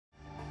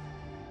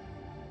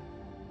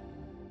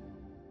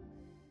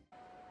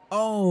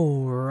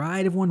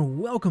Alright everyone,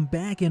 welcome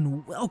back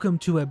and welcome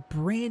to a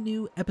brand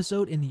new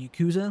episode in the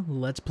Yakuza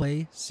Let's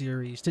Play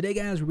series. Today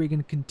guys, we're going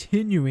to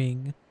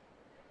continuing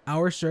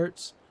our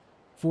search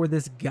for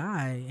this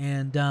guy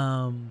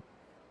and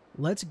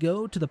let's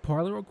go to the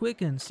parlor real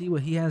quick and see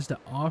what he has to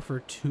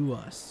offer to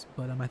us.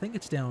 But I think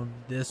it's down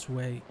this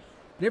way.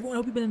 But everyone, I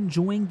hope you've been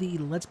enjoying the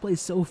Let's Play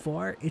so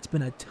far. It's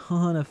been a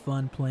ton of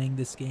fun playing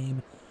this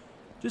game.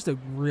 Just a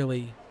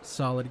really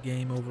solid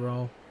game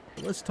overall.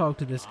 But let's talk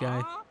to this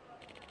guy.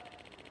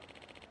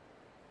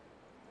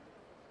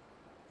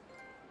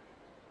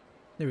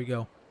 There we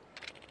go.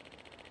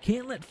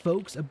 Can't let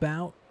folks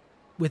about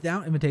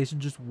without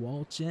invitation just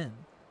waltz in.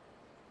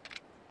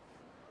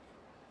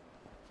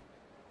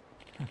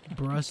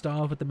 Brushed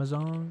off at the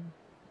Mahjong.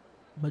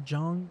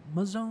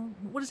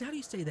 What is? How do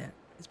you say that?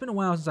 It's been a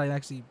while since I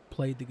actually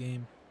played the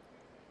game.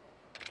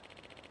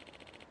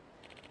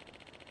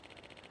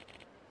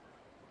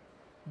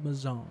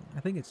 Mahjong. I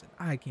think it's.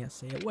 I can't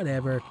say it.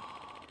 Whatever.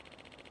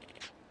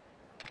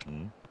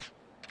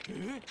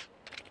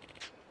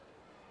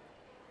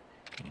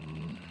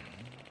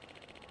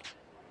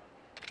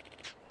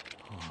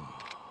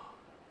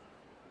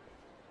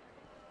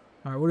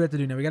 Alright, what do we have to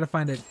do now? We gotta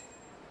find it.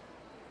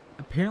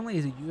 Apparently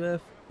he's a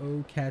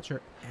UFO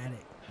catcher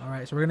addict.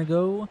 Alright, so we're gonna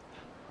go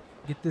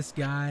get this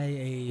guy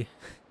a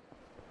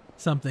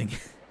something.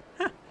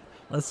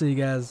 Let's see,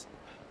 guys.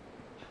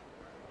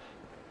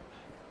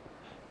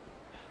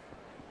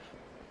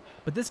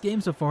 But this game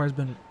so far has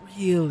been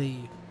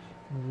really,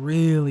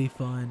 really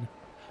fun.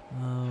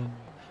 And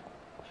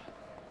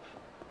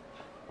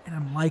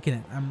I'm liking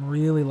it. I'm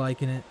really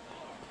liking it.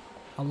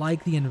 I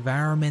like the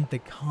environment, the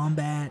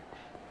combat,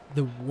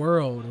 the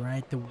world,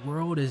 right? The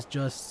world is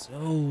just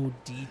so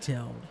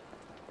detailed.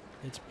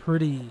 It's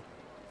pretty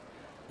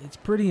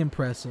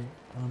impressive,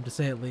 to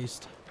say at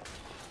least.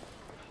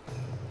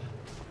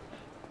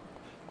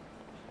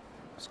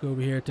 Let's go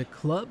over here to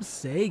Club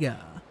Sega.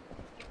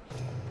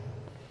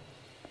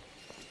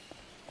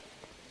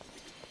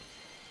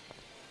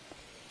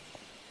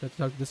 Do I have to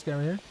talk to this guy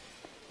right here?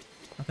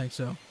 I think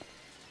so.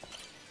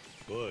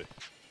 Boy.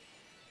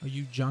 Are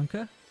you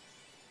Jonka?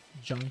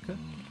 Jonka?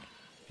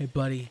 Hey,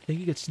 buddy. Think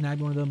you could snag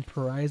one of them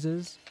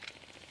prizes?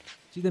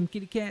 See them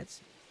kitty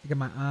cats? I got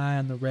my eye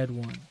on the red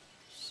one.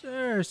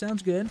 Sure,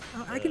 sounds good.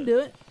 I can do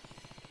it.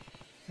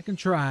 I can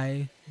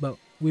try, but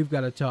we've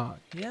got to talk.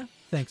 Yeah?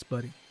 Thanks,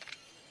 buddy.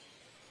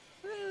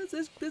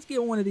 Let's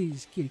get one of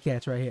these kitty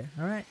cats right here,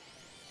 alright?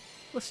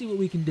 Let's see what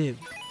we can do.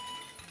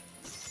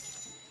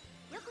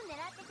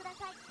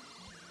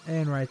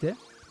 And right there.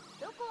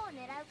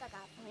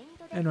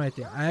 And right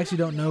there. I actually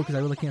don't know because I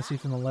really can't see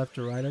from the left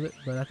or right of it,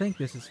 but I think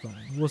this is fine.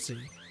 We'll see.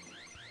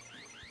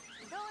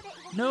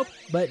 Nope,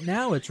 but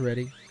now it's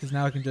ready because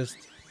now I can just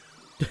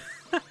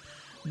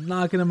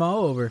knocking them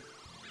all over.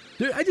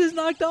 Dude, I just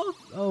knocked off.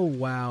 Oh,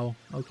 wow.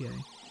 Okay.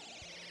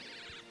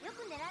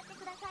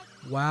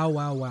 Wow,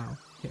 wow, wow.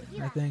 Okay,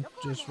 I think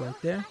just right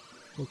there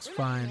looks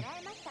fine.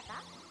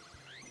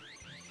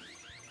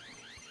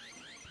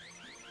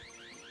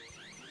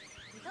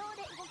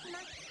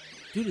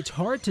 Dude, it's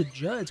hard to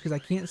judge because I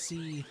can't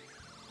see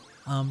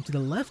to the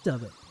left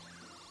of it.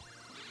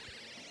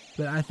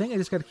 But I think I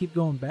just got to keep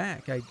going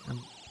back.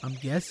 I'm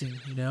guessing,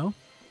 you know?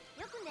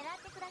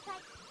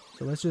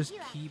 So let's just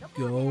keep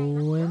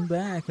going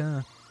back,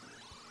 huh?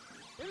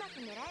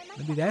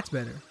 Maybe that's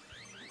better.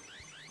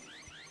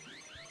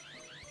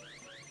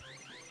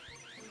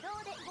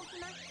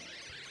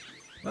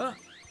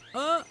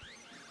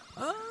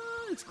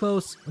 It's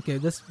close. Okay,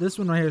 this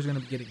one right here is going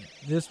to be getting it.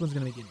 This one's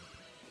going to be getting it.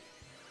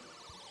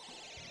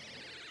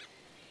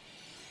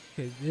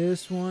 Okay,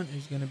 this one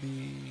is going to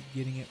be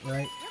getting it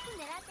right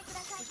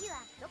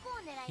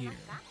here.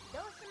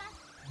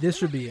 This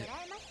should be it.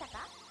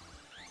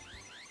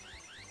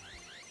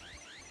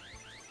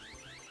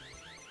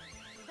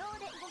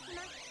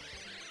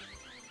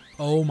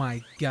 Oh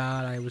my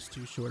god, I was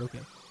too short.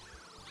 Okay.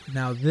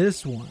 Now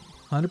this one,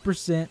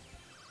 100%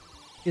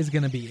 is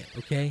going to be it,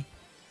 okay?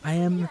 I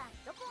am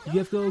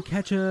UFO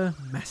catcher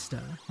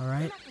master,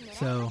 alright?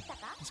 So,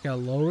 just got to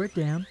lower it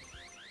down.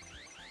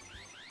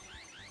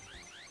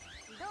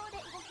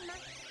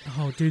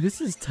 Oh, dude, this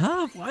is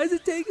tough. Why is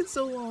it taking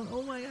so long?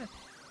 Oh, my God.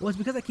 Well, it's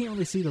because I can't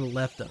really see the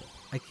left of it.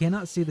 I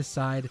cannot see the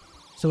side,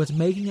 so it's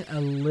making it a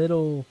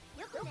little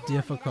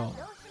difficult.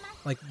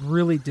 Like,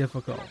 really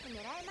difficult.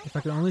 If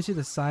I could only see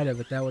the side of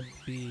it, that would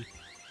be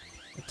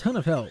a ton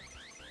of help.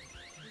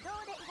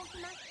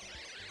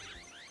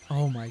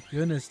 Oh, my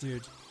goodness,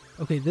 dude.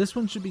 Okay, this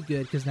one should be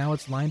good because now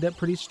it's lined up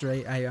pretty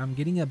straight. I'm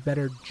getting a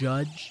better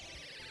judge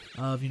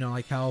of, you know,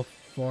 like how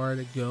far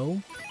to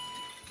go.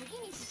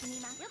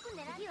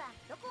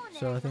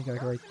 So I think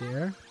like right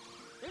there.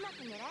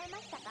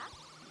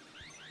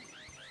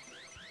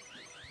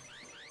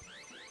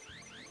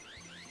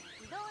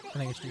 I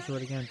think it's too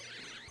short again.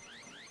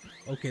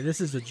 Okay, this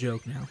is a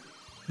joke now.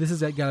 This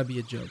has gotta be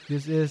a joke.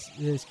 This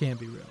can't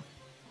be real.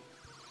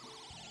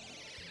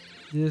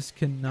 This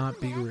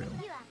cannot be real.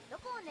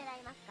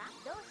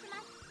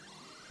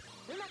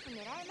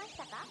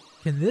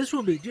 Can this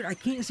one be? Dude, I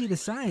can't see the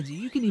sides.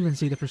 You can even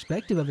see the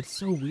perspective of it. It's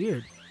so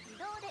weird.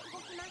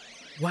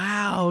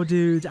 Wow,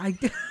 dude.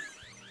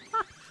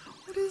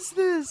 What is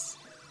this?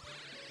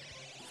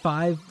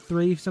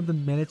 3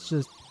 something minutes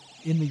just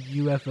in the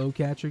UFO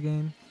catcher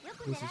game.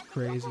 This is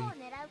crazy.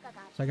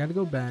 So I gotta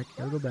go back.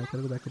 Gotta go back.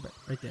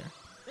 Right there.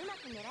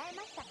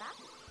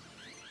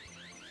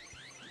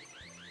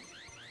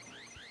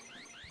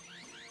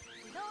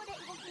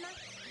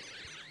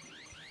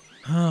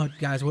 Oh,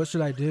 guys, what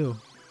should I do?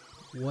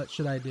 What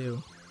should I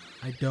do?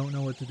 I don't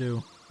know what to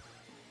do.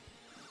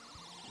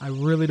 I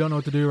really don't know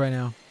what to do right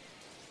now.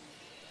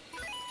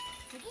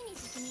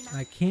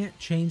 I can't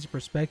change the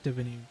perspective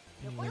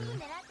anywhere.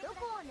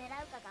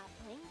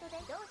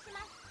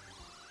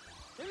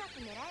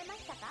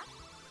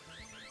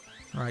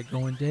 Alright,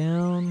 going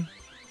down.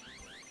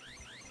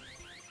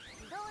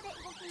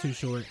 Too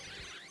short.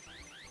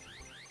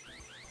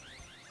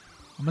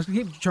 I'm just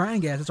gonna keep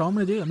trying, guys. That's all I'm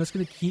gonna do. I'm just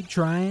gonna keep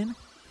trying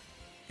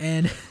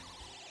and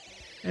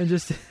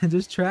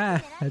just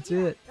try. That's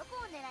it.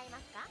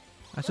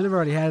 I should have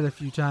already had it a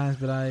few times,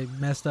 but I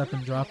messed up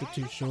and dropped it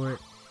too short.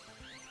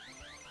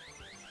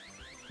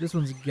 This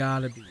one's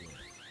gotta be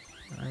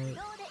it. Alright.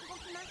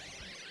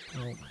 Oh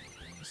my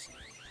goodness.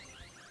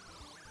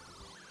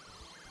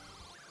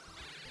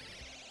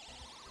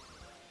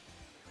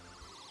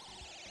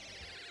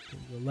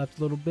 Go left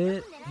a little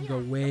bit and go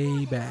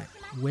way back.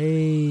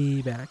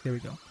 Way back. There we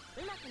go.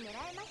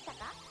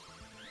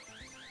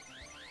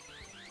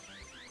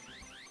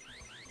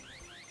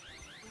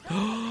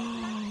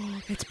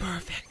 Oh, it's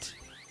perfect.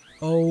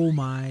 Oh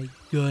my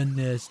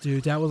goodness,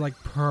 dude. That was like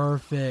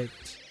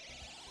perfect.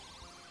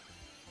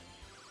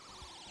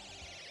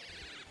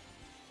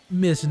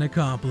 Mission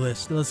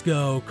accomplished. Let's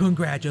go.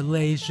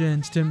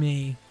 Congratulations to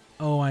me.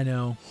 Oh, I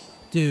know.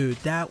 Dude,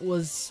 that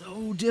was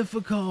so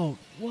difficult.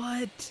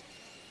 What?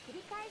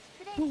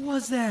 What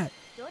was that?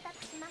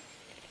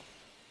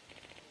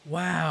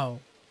 Wow.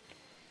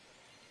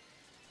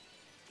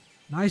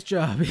 Nice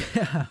job.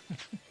 Yeah.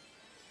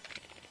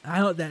 I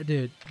don't that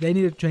dude. They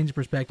need to change the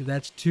perspective.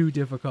 That's too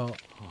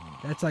difficult.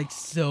 That's like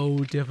so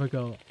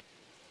difficult.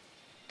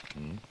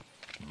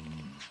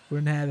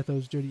 Wouldn't have if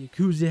those dirty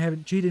Yakuza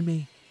haven't cheated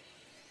me.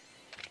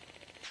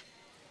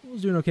 I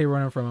was doing okay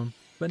running from him.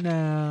 But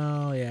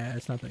now, yeah,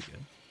 it's not that good.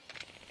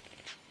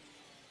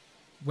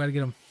 We gotta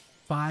get him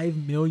 5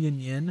 million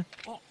yen.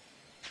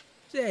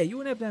 Say, you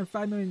wouldn't have to have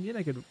 5 million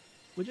yen,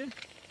 would you?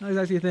 Not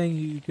exactly a thing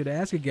you could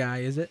ask a guy,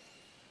 is it?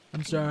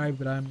 I'm sorry,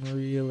 but I'm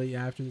really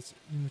after this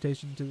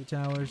invitation to the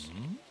towers.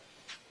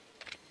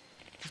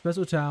 A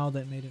special towel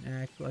that made an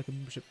act like a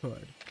membership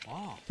card.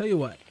 Tell you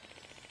what.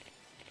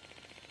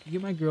 You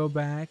get my girl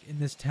back, and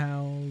this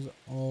towel's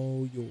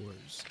all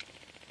yours.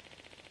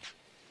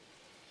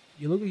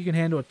 You look like you can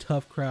handle a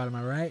tough crowd, am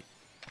I right?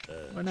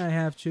 Might not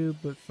have to,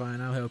 but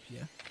fine, I'll help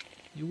you.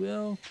 You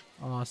will?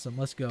 Awesome,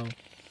 let's go.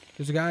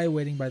 There's a guy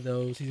waiting by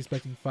those. He's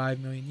expecting 5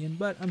 million yen,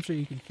 but I'm sure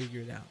you can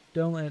figure it out.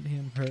 Don't let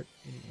him hurt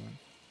anyone.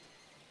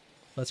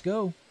 Let's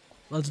go.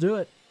 Let's do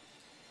it.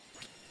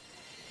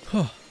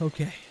 Oh,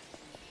 okay.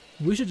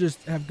 We should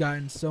just have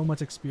gotten so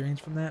much experience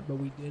from that, but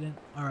we didn't.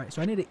 Alright,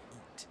 so I need to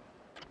eat.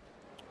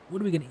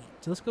 What are we going to eat?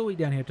 So let's go eat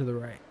down here to the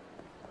right.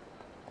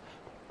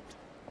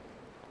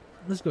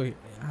 Let's go here.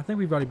 Yeah, I think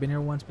we've already been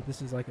here once, but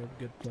this is like a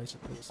good place,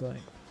 it looks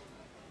like.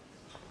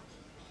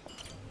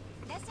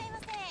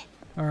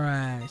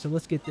 Alright, so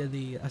let's get to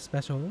the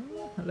special.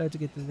 Let's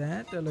get to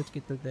that. Let's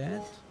get to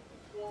that.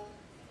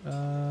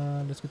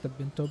 Let's get the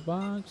bento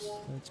box.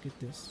 Let's get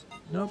this.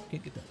 Nope,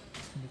 can't get that.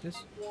 Can get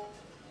this.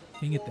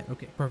 Can't get that.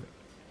 Okay, perfect.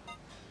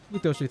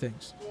 Get those 3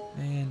 things.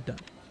 And done.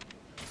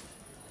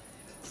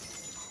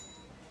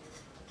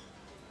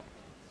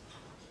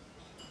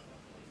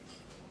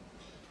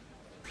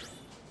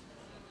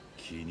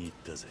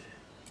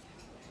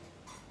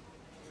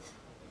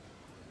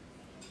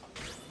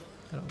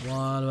 Got a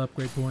lot of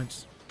upgrade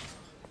points.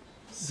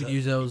 You could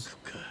use those.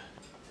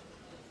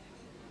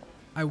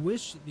 I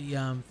wish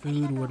the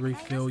food would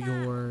refill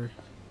your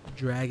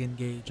dragon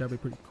gauge. That'd be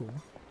pretty cool.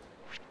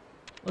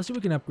 Let's see what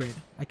we can upgrade.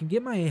 I can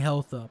get my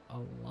health up a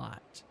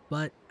lot,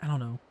 but I don't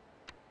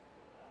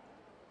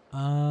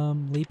know.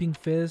 Leaping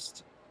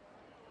fist.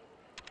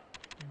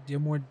 Deal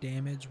more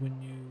damage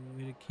when you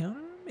hit a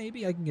counter.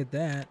 Maybe I can get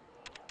that.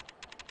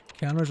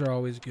 Counters are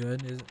always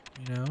good,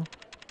 you know.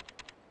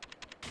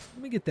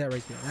 Let me get that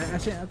right there.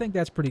 I think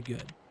that's pretty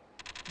good.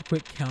 A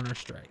quick counter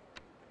strike.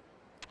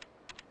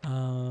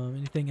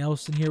 Anything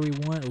else in here we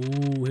want?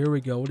 Ooh, here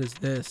we go. What is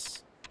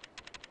this?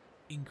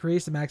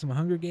 Increase the maximum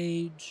hunger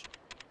gauge.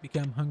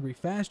 Become hungry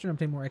faster and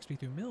obtain more XP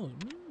through meals.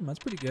 That's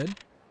pretty good.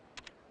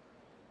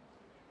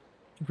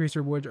 Increase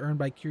rewards earned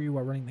by Kiryu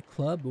while running the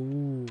club.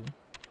 Ooh.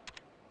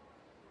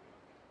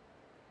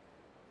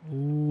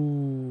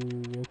 Ooh,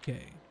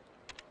 okay.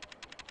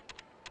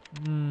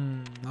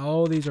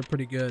 All these are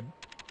pretty good.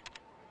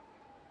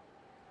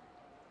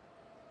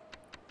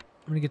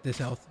 I'm gonna get this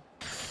health.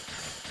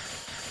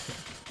 Okay.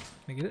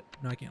 Can I get it?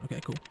 No, I can't.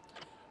 Okay, cool.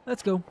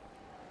 Let's go.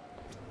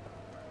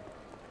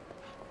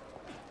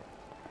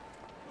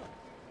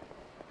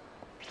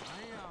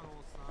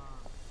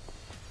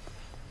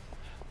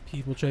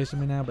 people chasing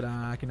me now, but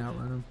I can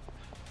outrun them.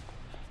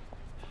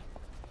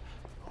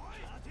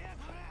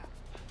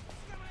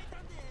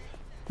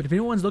 But if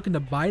anyone's looking to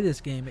buy this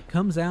game, it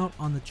comes out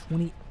on the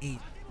 28th.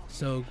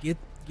 So get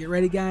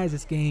ready, guys.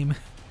 This game,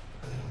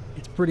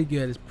 it's pretty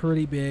good. It's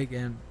pretty big,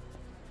 and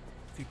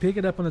if you pick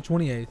it up on the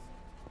 28th,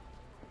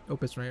 oh,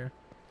 it's right here.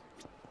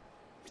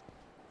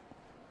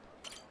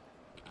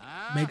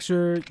 Make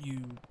sure you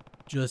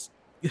just,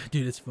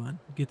 dude, it's fun.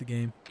 Get the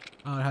game.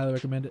 I would highly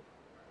recommend it.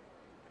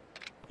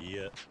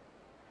 Yeah.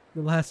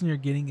 The last thing you're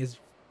getting is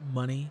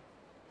money.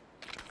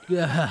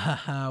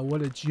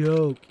 What a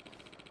joke.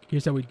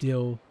 Here's how we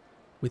deal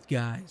with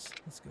guys.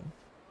 Let's go.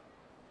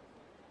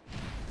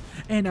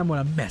 And I'm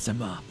gonna mess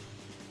him up.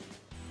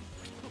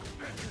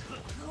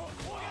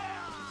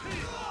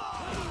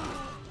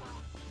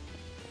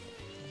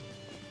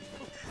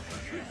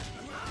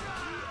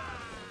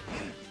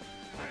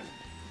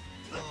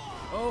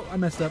 Oh, I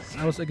messed up.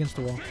 I was against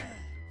the wall.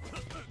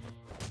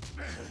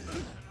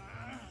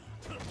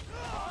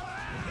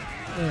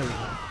 There we go.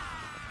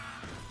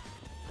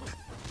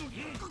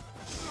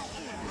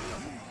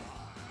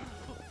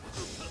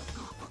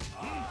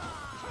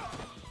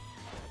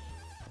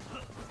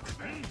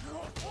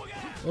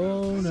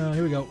 Oh no,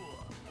 here we go.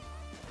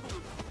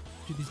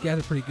 Dude, these guys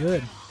are pretty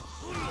good.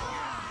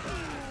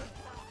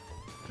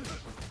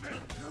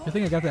 I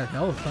think I got that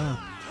health,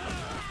 huh?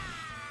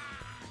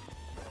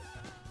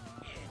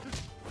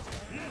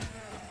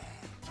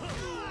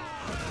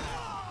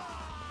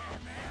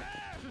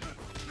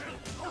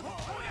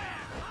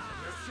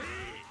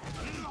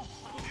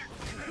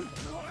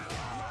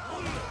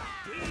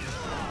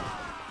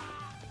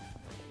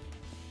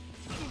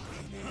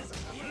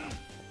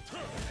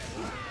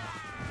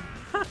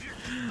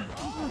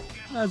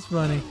 That's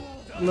funny.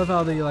 I love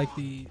how they like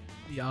the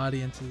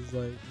audience is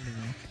like, you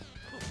know,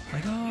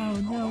 like, oh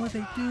no, what are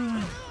they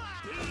doing?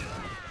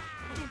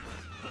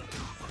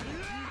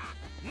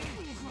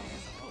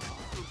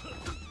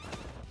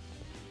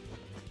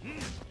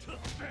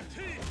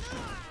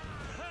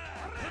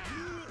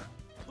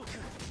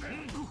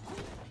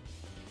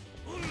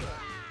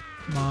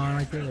 Come on,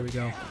 right there. There we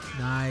go.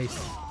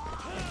 Nice.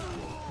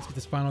 Let's get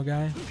this final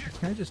guy.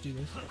 Can I just do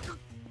this?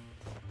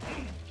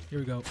 Here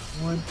we go.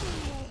 1,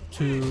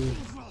 2.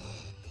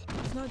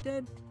 He's not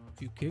dead. A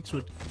few kicks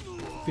would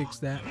fix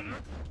that.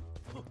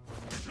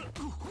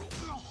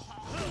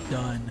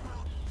 Done.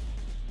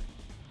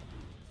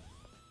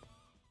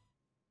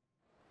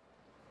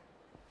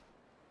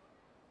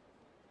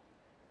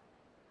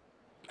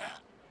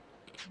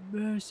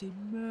 Mercy,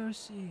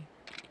 mercy.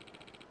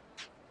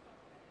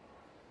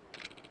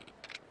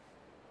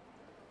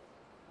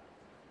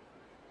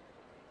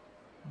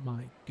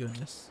 My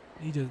goodness.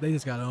 They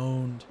just got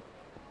owned.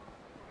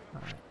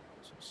 Alright.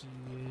 So she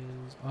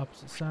is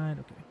opposite side.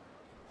 Okay.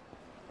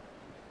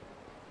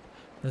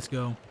 Let's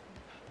go.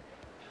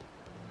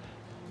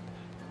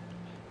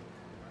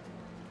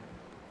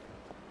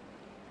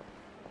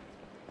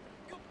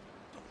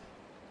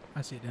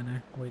 I see it down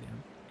there. Way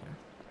down. Okay.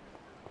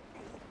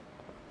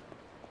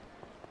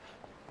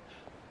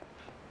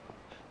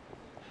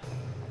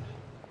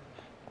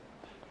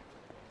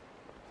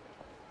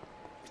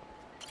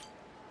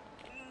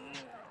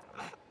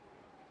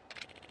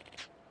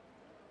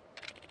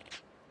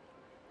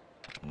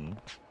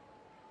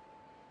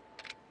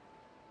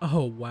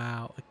 Oh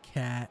wow, a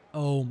cat.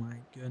 Oh my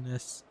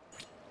goodness.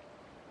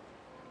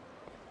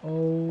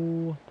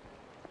 Oh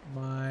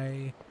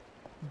my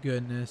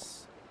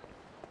goodness.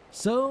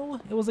 So,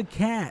 it was a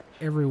cat,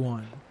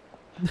 everyone.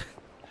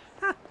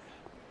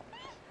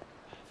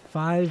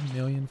 5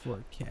 million for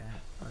a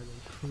cat. Are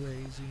they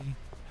crazy?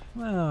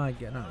 Well, I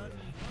get not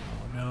really.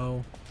 Oh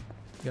no.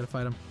 You gotta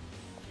fight him.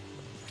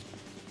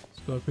 Let's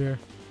go up here.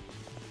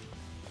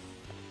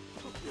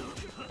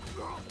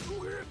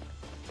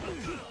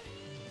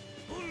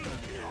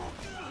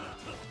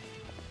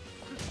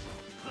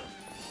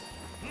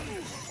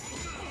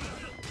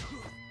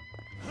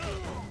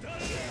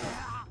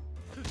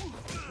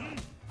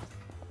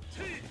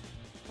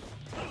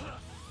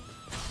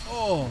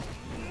 Oh,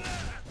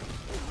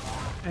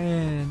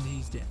 and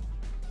he's dead.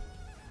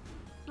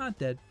 Not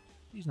dead.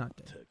 He's not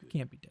dead. He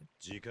can't be dead.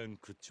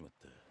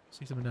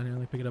 See something down here.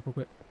 Let me pick it up real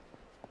quick.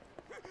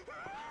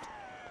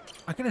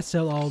 I gotta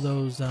sell all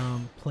those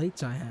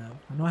plates I have.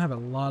 I know I have a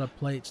lot of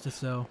plates to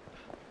sell.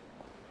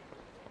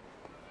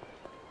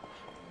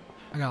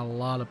 I got a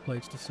lot of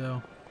plates to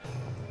sell.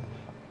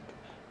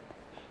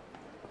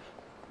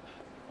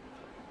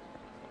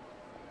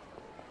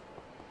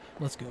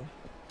 Let's go.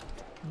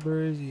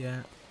 Where is he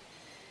at?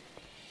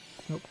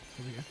 Nope,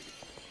 over here.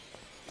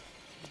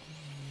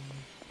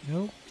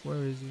 Nope,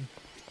 where is he?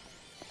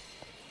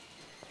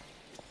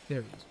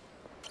 There he is.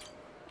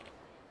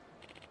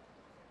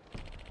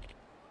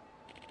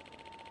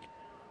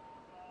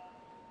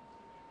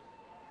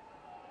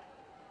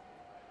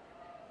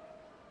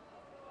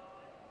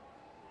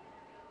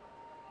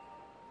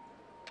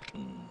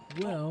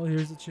 Well,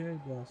 here's the cherry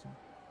blossom.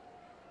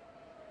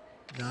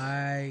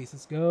 Nice,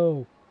 let's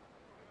go.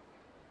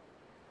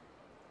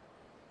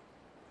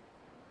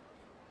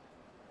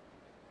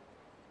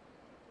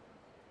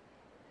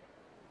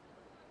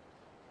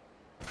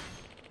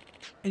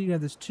 And you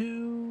have this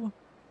two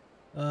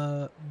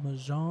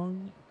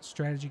Mahjong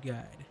strategy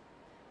guide.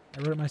 I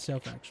wrote it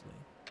myself actually.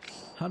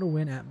 How to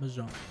win at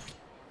Mahjong.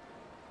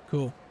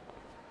 Cool.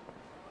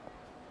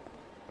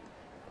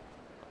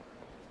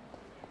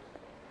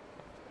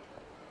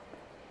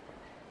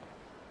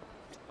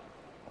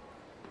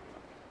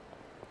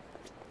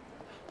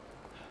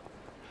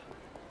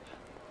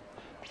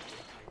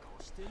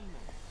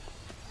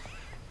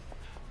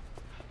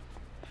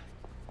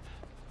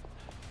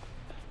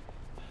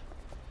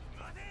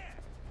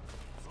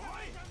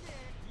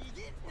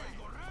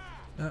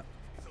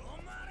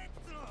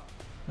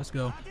 Let's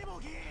go.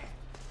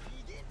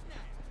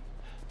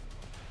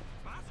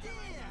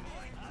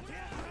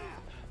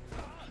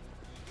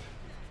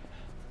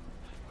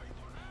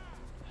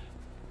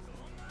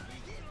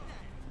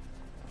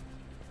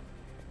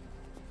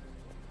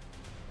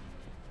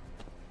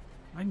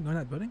 I can go in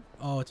that building?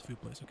 Oh, it's a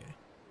food place. Okay.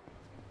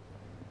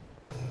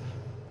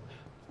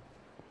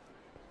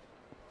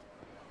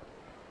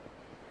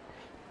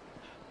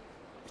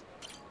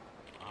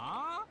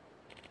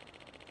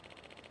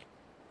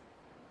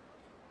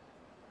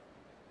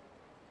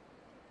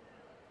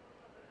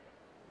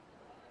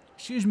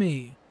 Excuse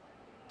me.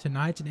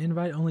 Tonight's an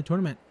invite-only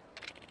tournament.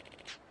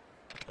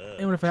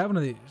 And what if I have one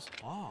of these?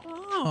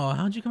 Oh,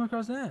 how'd you come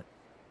across that?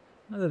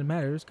 Not that it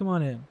matters. Come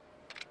on in.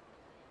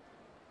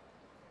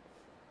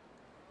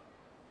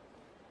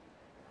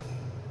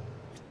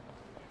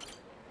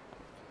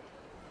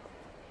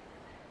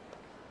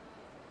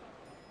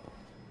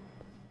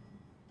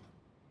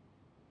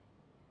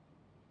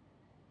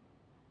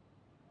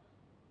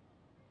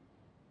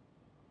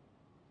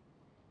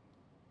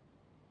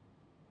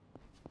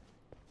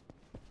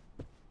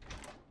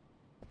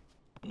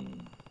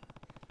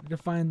 To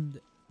find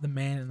the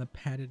man in the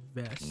padded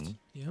vest.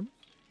 Yep.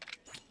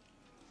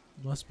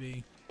 Must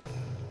be.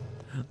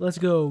 Let's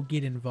go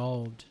get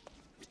involved.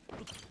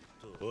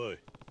 Oi.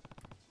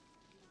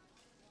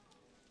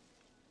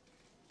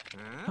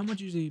 How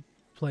much usually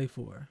play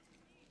for?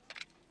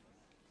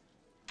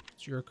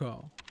 It's your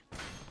call.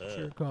 It's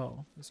your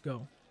call. Let's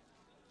go.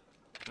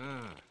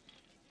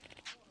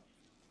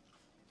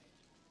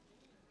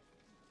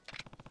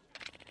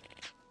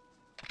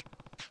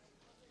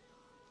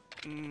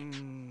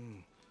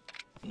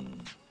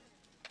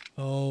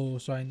 Oh,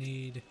 so I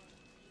need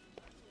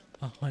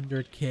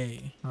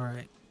 100K. All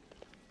right.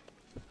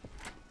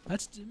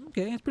 That's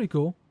okay. That's pretty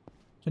cool.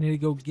 So I need to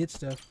go get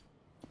stuff.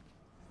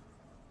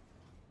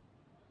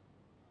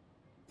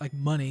 Like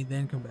money,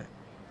 then come back.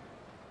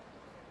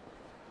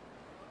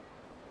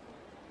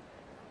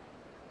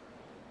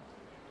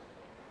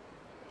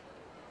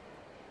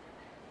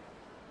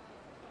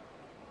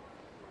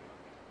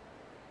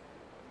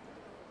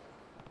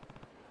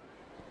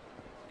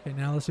 Okay,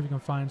 now let's see if we can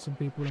find some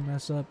people to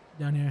mess up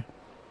down here.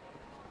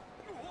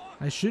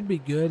 I should be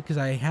good because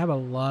I have a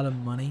lot of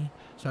money,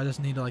 so I just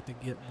need to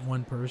get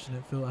one person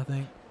to fill. I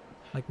think,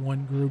 like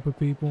one group of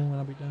people, and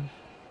I'll be done.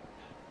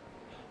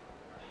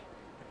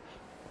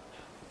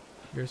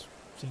 Yours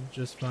seems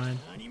just fine.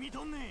 Okay.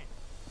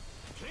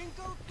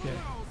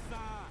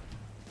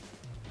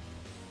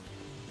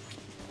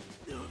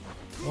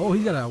 Oh,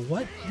 he got a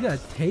what? He got a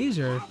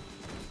taser.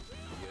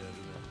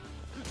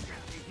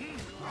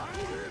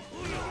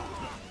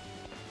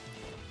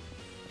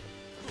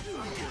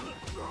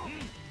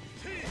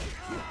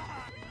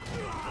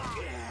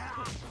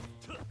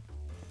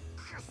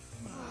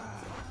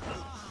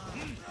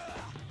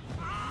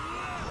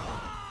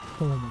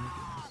 Oh my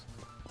goodness.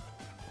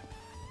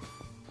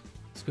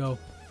 Let's go.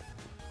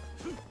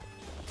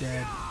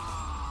 Dead.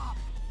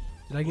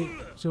 Did I get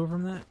silver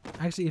from that?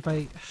 Actually, if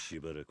I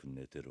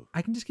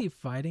can just keep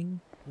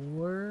fighting,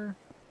 or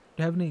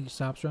do I have any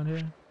shops around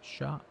here?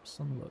 Shops.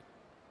 Let me look.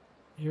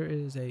 Here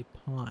is a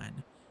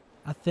pawn.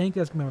 I think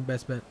that's gonna be my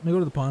best bet. Let me go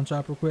to the pawn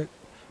shop real quick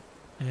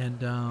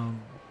and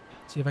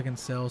see if I can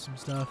sell some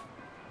stuff.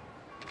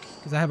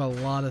 Because I have a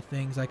lot of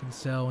things I can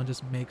sell and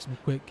just make some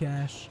quick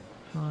cash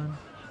on.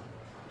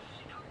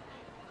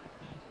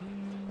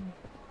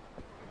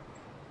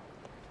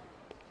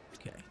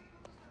 Okay.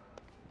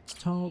 Let's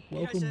talk.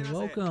 Welcome,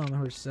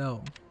 welcome. Or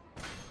sell.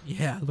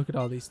 Yeah, look at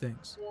all these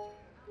things.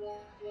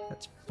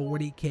 That's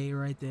 40K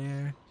right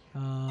there.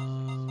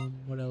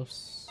 What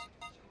else?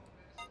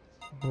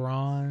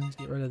 Bronze.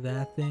 Get rid of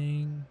that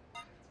thing.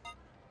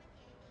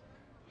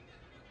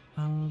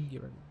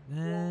 Get rid of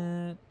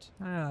that.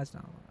 Ah, that's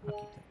not a lot. I'll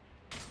keep that.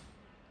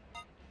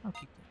 I'll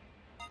keep that.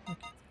 I'll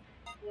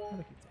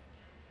keep that.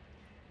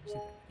 Okay,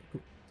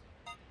 cool.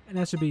 And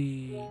that should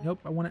be. Nope.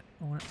 I want it.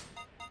 I want it.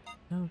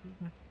 No.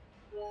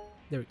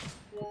 There we go.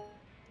 Cool.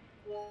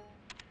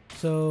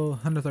 So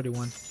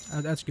 131.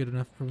 That's good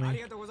enough for me. All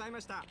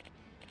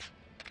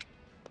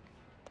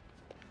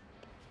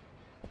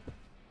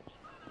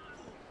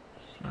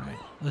right.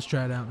 Let's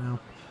try it out now.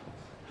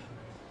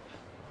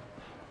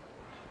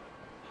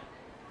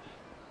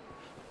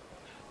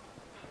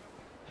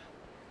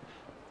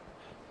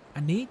 I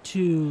need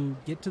to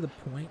get to the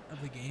point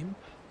of the game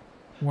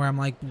where I'm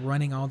like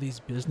running all these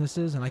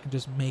businesses and I can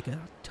just make a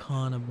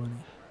ton of money.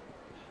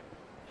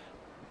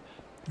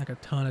 Like a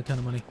ton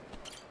of money.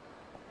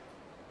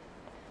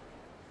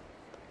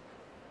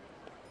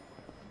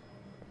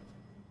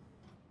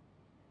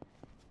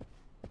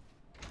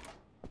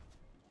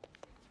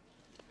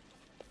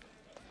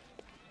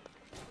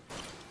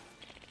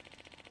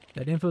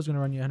 That info is gonna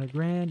run you 100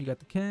 grand. You got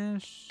the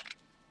cash.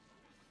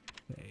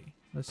 Okay,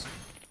 let's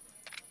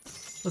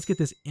get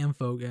this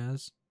info,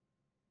 guys.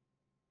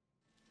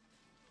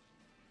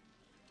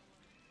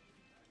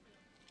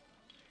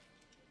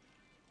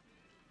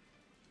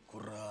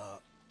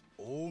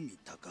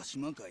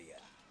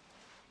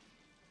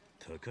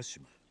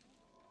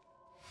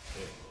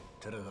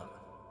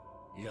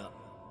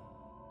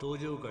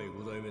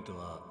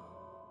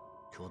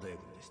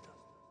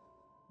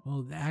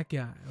 Oh, that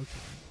guy. Okay.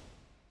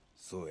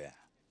 そうや。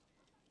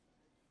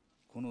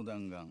この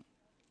弾丸、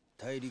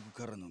大陸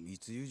からの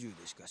密輸銃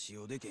でしか使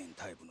用できへん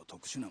タイプの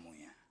特殊なもん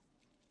や。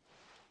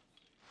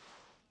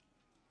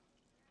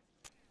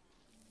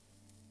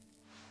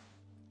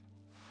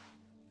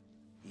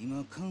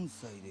今関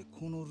西で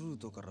このルー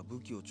トから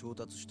武器を調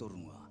達しとる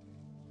んは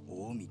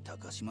近江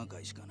高島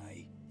会しかな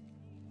い。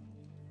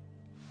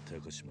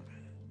高島が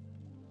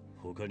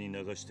他に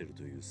流してる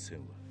という線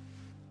は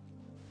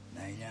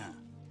ないな。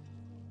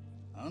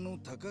あの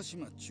高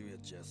島っちゅうや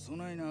つやそ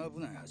ないな危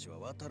ない橋は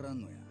渡ら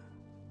んのや。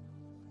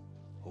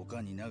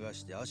他に流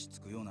して足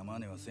つくような真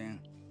似はせ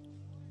ん。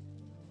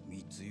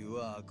密輸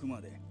はあく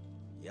まで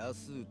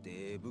安うて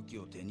ええ武器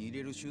を手に入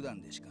れる手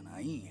段でしかな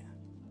いんや。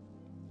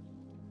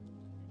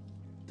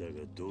だが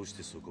どうし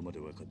てそこまで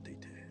分かってい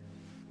て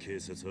警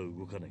察は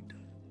動かないんだ。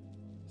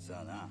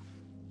さあな、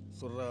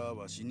それは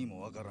わしに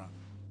もわからん。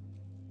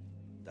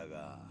だ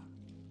が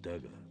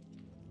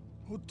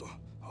おっと、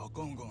あ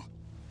かんあかん。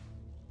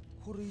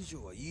これ以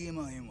上は言え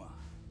まへんわ。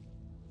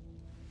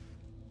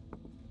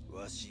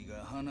わし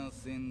が話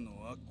せん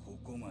のはこ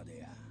こまで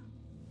や。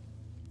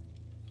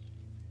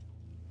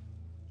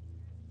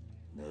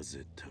な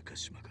ぜ高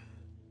島が。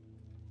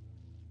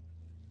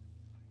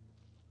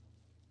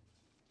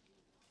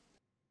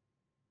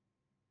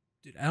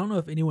Dude, I don't know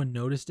if anyone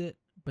noticed it,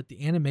 but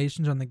the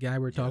animations on the guy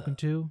we're talking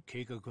to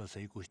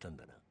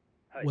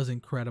was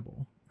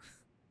incredible.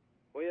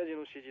 親父の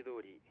指示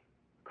通り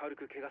軽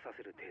く怪我さ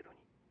せる程度に。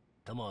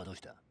弾はどう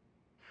した？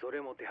それ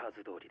も手は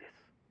ず通りです。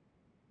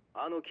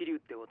あの桐生っ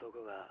て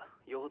男が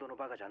よほどの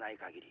バカじゃない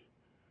限り、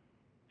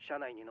車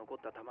内に残っ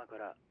た弾か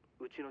ら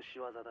うちの仕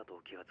業だと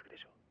気がつくで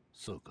しょう。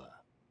そうか。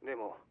で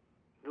も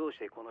どうし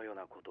てこのよう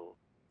なことを。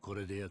こ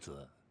れで奴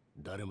は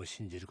誰も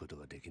信じること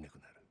ができなく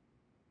なる。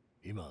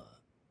今は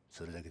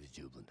それだけで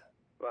十分だ。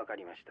わか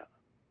りました。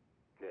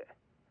で、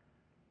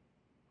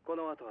こ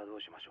の後はど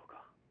うしましょう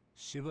か。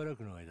しばら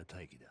くの間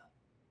待機だ。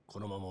こ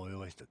のまま泳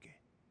がしとけ。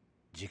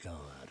時間は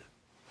ある。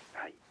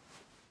はい。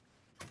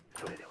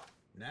それでは。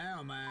な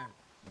あお前、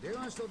電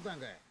話しとったん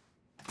かい。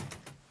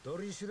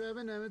取り調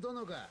べなめとん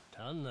のか。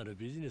単なる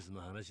ビジネス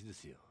の話で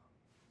すよ。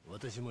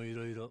私もい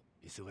ろいろ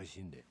忙し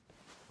いんで。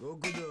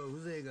極道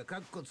風情がカ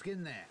ッコつけ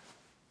んな。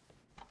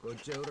こっ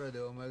ちは裏で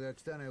お前が汚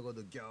いこ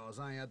とぎょう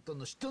さんやっとん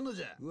の知っとんの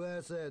じゃ。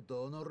噂や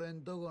と己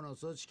んとこの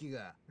組織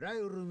がライ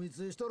フル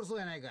密輸しとるそう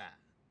やないか。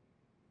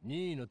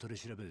任意の取り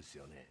調べです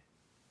よね。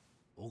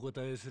お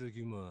答えする義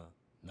務は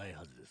ない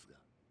はずですが、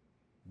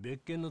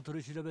別件の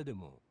取り調べで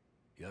も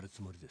やるつ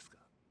もりですか？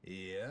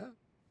いや、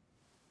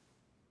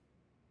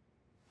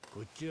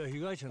こっちは被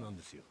害者なん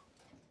ですよ。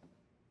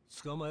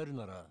捕まえる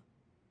なら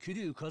桐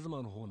生一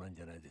馬の方なん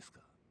じゃないですか。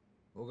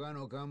他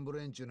の幹部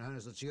連中の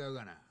話と違う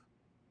がな。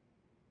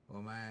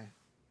お前、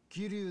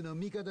桐生の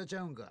味方ち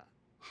ゃうんか。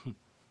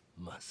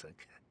まさか。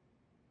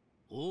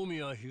近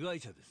江は被害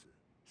者です。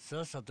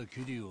さっさと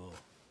桐生を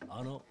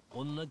あの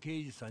女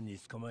刑事さんに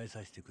捕まえ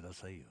させてくだ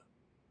さいよ。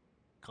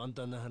簡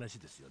単な話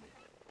ですよね。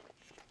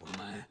お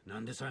前、な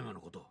んで裁判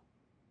のこと。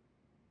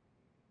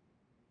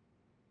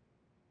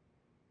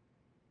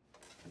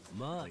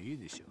まあいい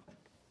でしょう。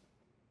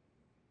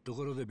と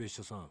ころで別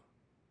所さん、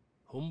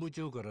本部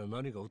長から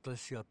何かお達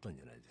しがあったん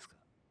じゃないですか。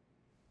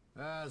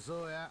ああ、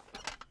そうや。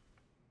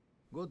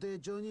ご丁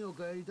重にお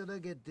帰りいただ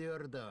けって言わ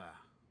れたわ。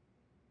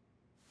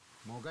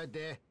もう帰っ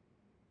て。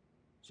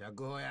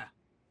釈放や。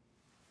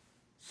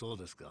そう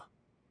ですか。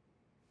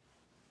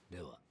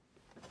では。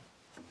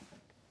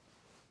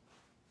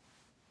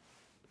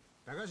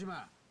高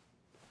島、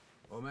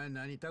お前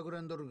何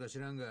企んどるか知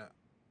らんが、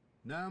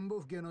南部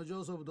府警の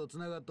上層部と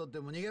繋がっとっ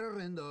ても逃げら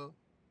れへんど。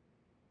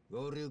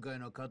合流会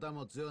の肩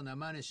持つような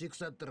真似しく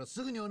さったら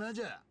すぐに同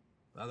じじゃ。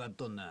分かっ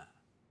とんな。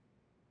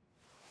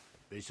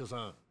別所さ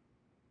ん、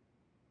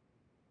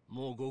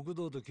もう極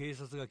道と警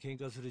察が喧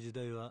嘩する時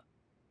代は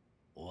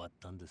終わっ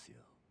たんですよ。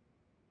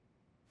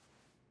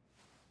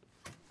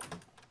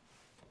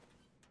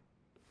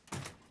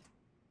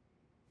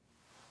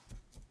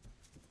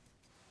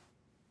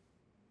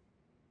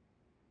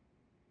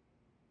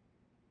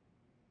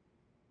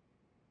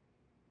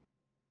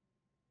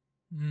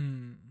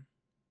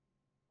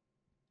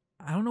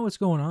I don't know what's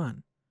going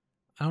on.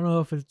 I don't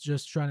know if it's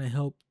just trying to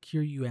help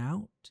cure you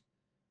out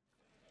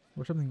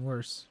or something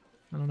worse.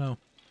 I don't know.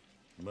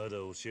 まだ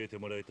教えて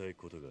もらいたい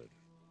ことがある。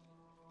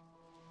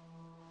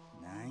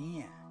なん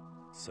や、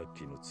さっ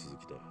きの続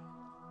きだ。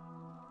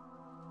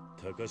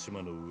高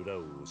島の裏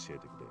を教え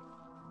てく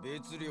れ。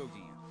別料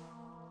金や。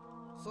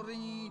それ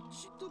に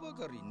ちっとば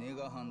かり値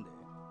がはんで。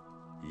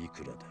い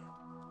くらだ。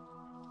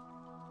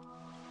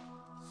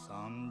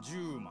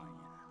30万や。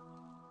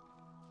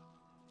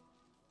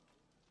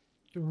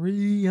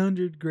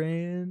300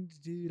 grand?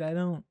 Dude, I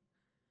don't...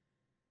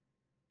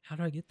 How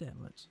do I get that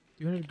much?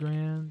 300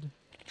 grand.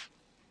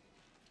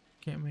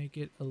 Can't make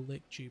it a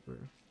lick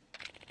cheaper.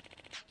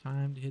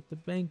 Time to hit the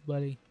bank,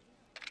 buddy.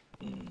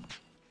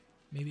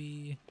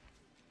 Maybe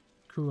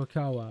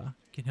Kurokawa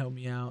can help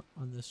me out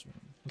on this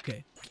one.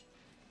 Okay.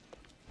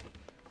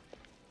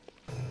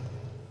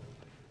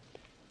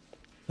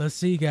 Let's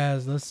see,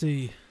 guys. Let's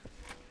see.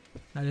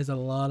 That is a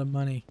lot of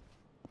money.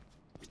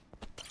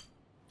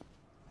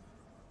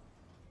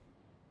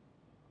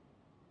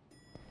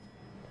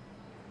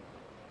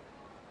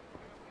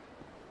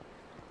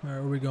 Alright,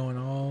 are we going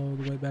all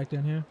the way back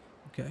down here?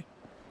 Okay,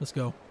 let's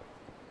go.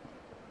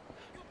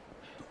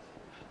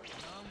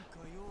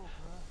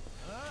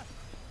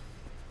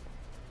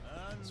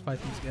 Let's fight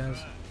these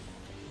guys.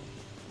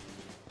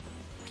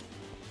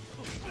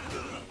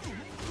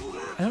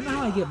 I don't know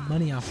how I get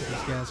money off of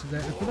these guys,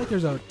 because I feel like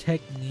there's a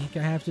technique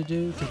I have to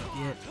do to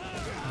get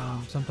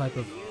some type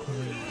of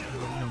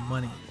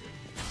money.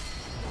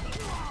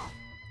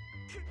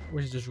 Or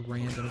is it just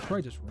random? It's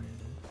probably just random.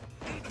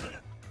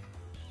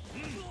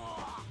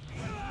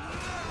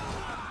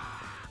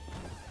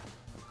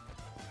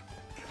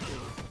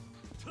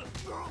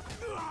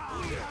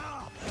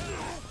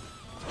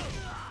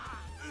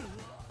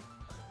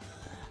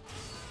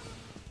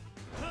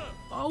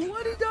 Oh,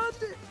 what? He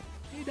dodged it!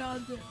 He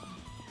dodged it.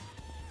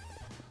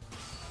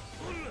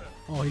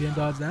 Oh, he didn't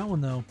dodge that one,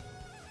 though.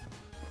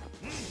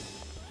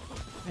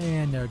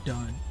 And they're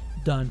done.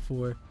 Done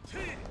for.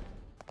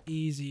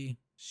 Easy.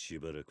 I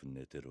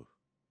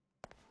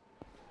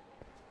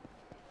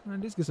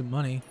just get some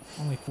money.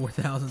 Only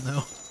 4,000,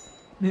 though.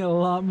 Need a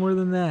lot more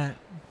than that.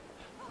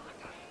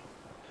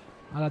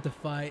 I'd have to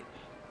fight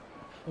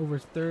over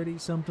 30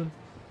 something.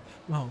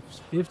 Oh,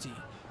 50.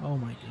 Oh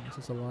my goodness,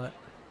 that's a lot.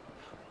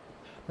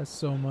 That's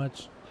so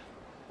much.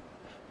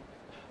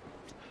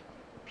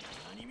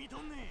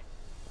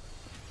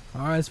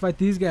 All right, let's fight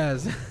these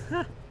guys.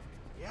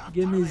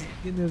 getting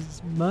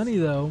this money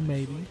though,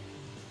 maybe.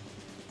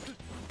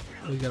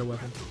 Oh, he's got a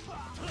weapon.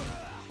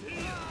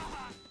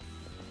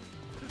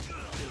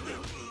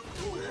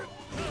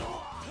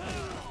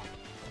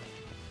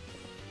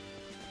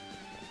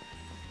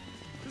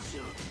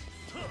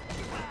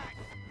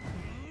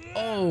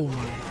 Oh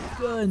my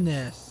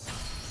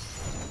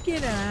goodness.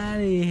 Get out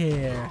of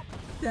here.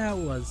 That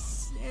was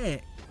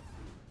sick.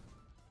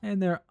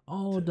 And they're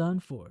all done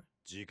for.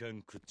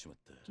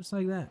 Just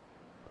like that.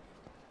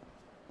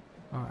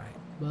 Alright,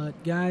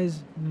 but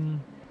guys,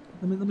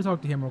 let me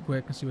talk to him real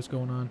quick and see what's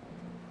going on.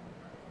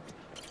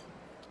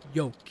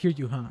 Yo,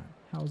 Kiryuhan,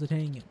 how's it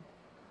hanging?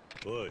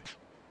 Boy.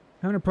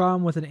 Having a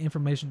problem with an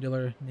information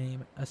dealer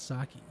named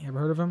Asaki. You ever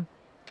heard of him?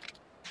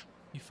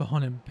 You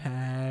fall in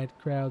bad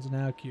crowds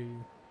now,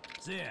 Kiryu.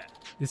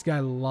 This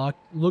guy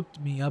looked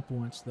me up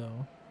once,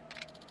 though.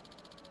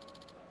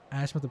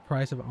 Asked about the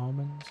price of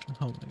almonds.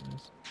 Oh my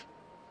goodness.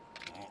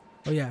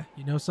 Oh yeah,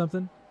 you know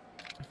something?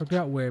 I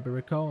forgot where, but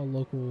recall a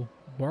local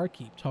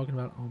barkeep talking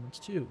about almonds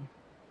too.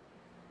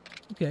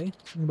 Okay,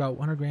 something about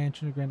 100 grand,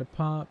 200 grand a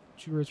pop.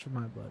 Cheers for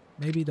my blood.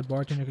 Maybe the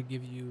bartender could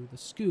give you the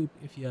scoop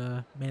if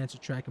you manage to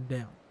track him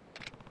down.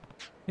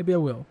 Maybe I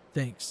will.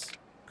 Thanks.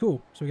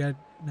 Cool. So we gotta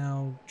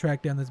now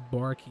track down this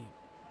barkeep.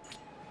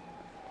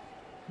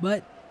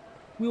 But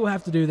we will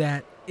have to do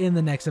that in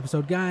the next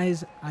episode.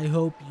 Guys, I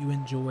hope you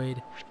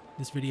enjoyed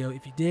this video.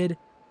 If you did,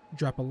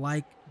 drop a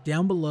like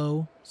down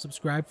below.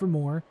 Subscribe for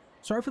more.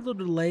 Sorry for the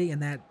little delay in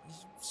that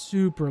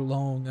super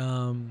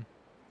long,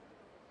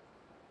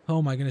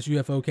 oh my goodness,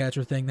 UFO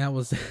catcher thing.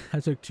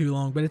 That took too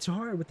long, but it's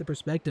hard with the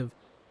perspective.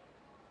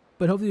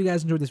 But hopefully you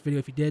guys enjoyed this video.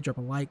 If you did, drop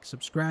a like,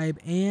 subscribe,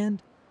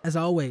 and as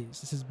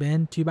always, this has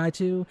been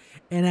 2x2,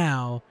 and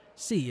I'll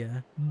see ya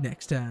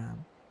next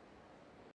time.